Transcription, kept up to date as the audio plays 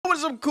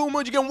What's up, cool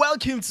mojo, and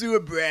welcome to a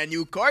brand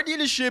new car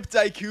dealership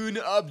Tycoon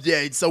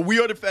update. So we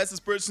are the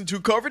fastest person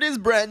to cover this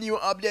brand new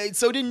update.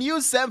 So the new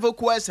Sanvo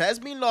quest has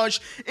been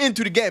launched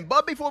into the game.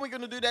 But before we're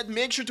gonna do that,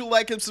 make sure to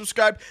like and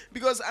subscribe,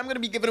 because I'm gonna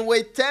be giving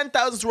away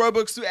 10,000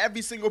 Robux to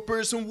every single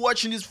person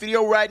watching this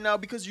video right now,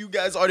 because you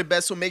guys are the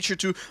best. So make sure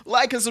to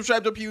like and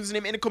subscribe, drop your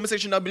username in the comment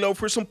section down below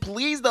for some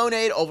please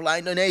donate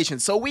offline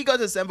donations. So we got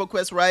the Sanvo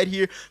quest right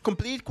here.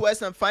 Complete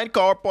quest and find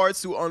car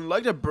parts to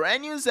unlock the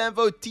brand new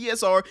Sanvo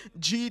TSR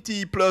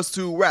GT plus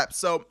 2 wrap.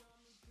 So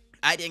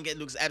I think it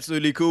looks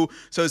absolutely cool.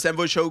 So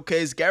Sanvo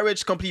Showcase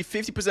Garage, complete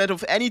 50%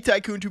 of any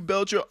Tycoon to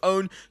build your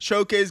own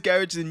Showcase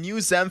Garage. The new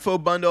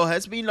Sanvo bundle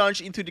has been launched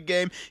into the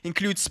game,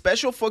 includes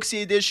special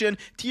Foxy Edition,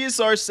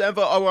 TSR Sanvo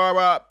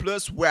Aurora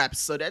plus wraps.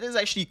 So that is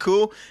actually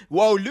cool.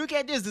 Wow, look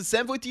at this, the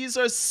Sanvo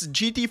TSR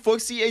GT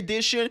Foxy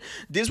Edition.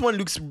 This one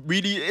looks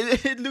really,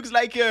 it looks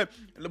like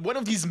one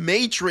of these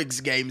Matrix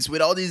games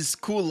with all these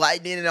cool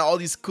lightning and all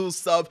these cool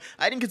stuff.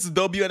 I think it's a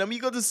W. And then we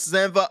got the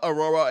Sanvo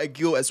Aurora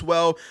Agile as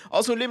well.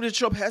 Also, limited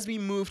shop has been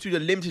moved to the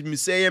limited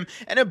museum,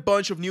 and a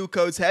bunch of new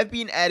codes have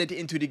been added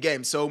into the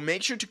game. So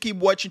make sure to keep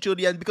watching till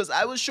the end, because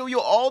I will show you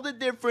all the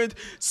different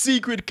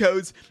secret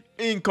codes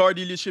in Car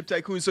Dealership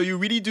Tycoon. So you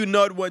really do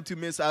not want to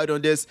miss out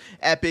on this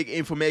epic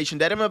information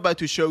that I'm about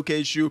to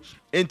showcase you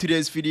in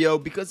today's video,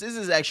 because this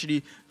is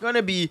actually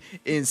gonna be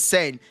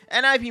insane.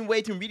 And I've been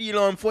waiting really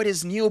long for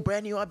this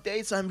brand new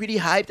update, so I'm really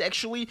hyped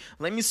actually.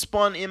 Let me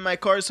spawn in my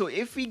car. So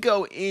if we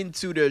go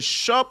into the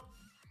shop,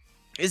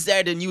 is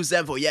there the new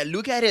Sanvo? Yeah,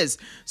 look at this.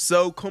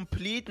 So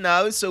complete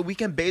now. So we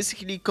can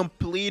basically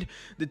complete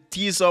the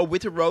TSR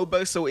with the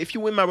Robux. So if you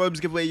win my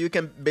Robux giveaway, you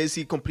can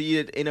basically complete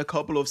it in a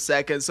couple of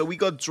seconds. So we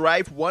got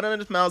drive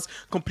 100 miles,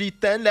 complete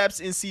 10 laps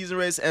in season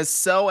race, and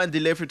sell and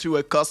deliver to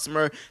a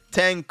customer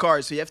 10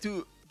 cars. So you have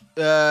to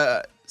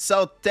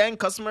sell 10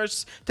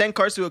 cars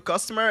to a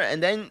customer,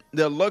 and then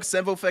the unlock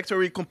Sanvo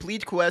factory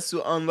complete quest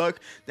to unlock.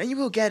 Then you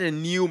will get a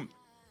new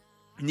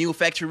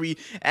factory,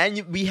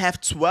 and we have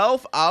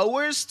 12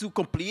 hours to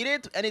complete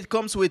it, and it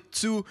comes with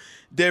 2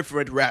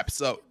 different wraps.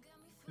 So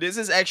this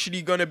is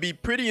actually gonna be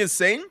pretty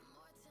insane.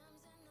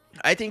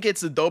 I think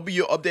it's a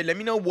W update. Let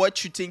me know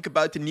what you think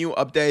about the new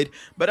update,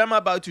 but I'm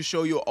about to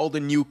show you all the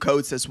new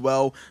codes as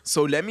well.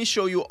 So let me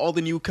show you all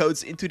the new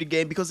codes into the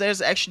game, because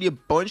there's actually a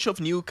bunch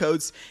of new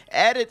codes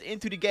added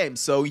into the game.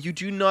 So you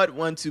do not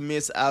want to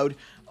miss out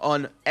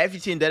on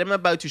everything that I'm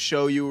about to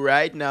show you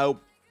right now.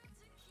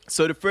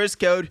 So the first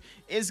code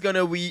is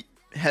gonna be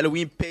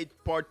Halloween Paid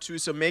Part 2.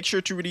 So make sure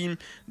to redeem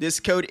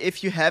this code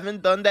if you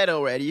haven't done that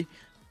already.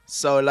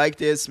 So like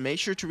this, make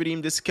sure to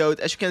redeem this code.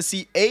 As you can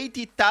see,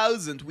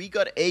 80,000. We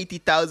got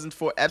 80,000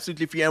 for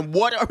absolutely free. And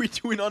what are we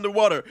doing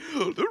underwater?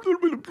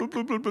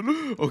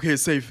 Okay,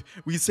 safe.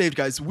 We saved,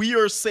 guys. We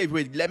are safe.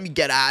 Wait, let me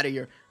get out of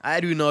here.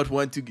 I do not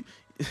want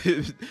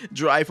to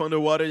drive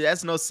underwater.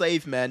 That's not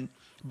safe, man.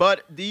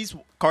 But these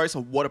cars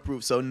are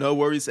waterproof, so no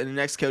worries. And the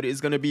next code is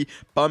going to be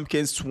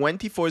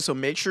Pumpkins24. So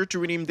make sure to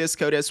redeem this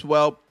code as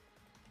well.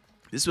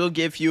 This will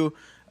give you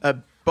a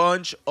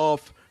bunch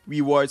of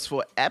rewards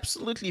for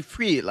absolutely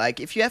free. Like,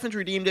 if you haven't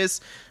redeemed this,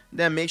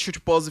 then make sure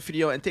to pause the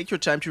video and take your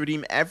time to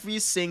redeem every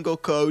single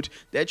code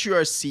that you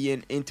are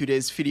seeing in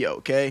today's video,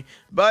 okay?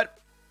 But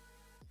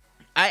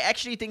I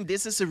actually think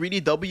this is a really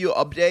W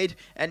update,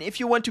 and if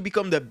you want to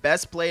become the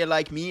best player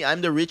like me, I'm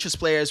the richest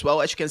player as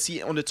well. As you can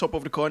see on the top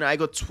of the corner, I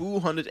got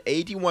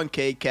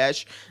 281k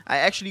cash. I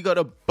actually got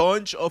a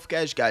bunch of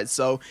cash, guys.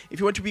 So if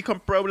you want to become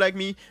pro like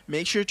me,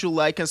 make sure to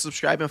like and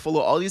subscribe and follow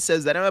all these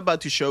steps that I'm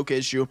about to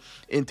showcase you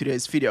in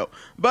today's video.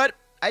 But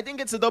I think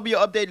it's a W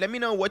update. Let me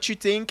know what you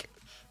think.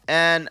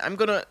 And I'm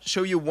gonna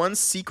show you one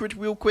secret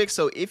real quick.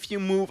 So if you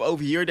move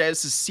over here,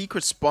 there's a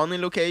secret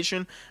spawning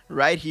location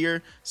right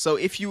here. So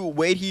if you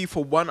wait here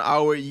for 1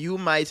 hour, you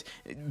might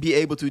be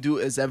able to do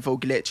a Sanvo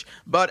glitch.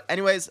 But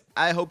anyways,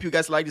 I hope you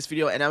guys like this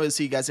video, and I will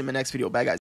see you guys in my next video. Bye, guys.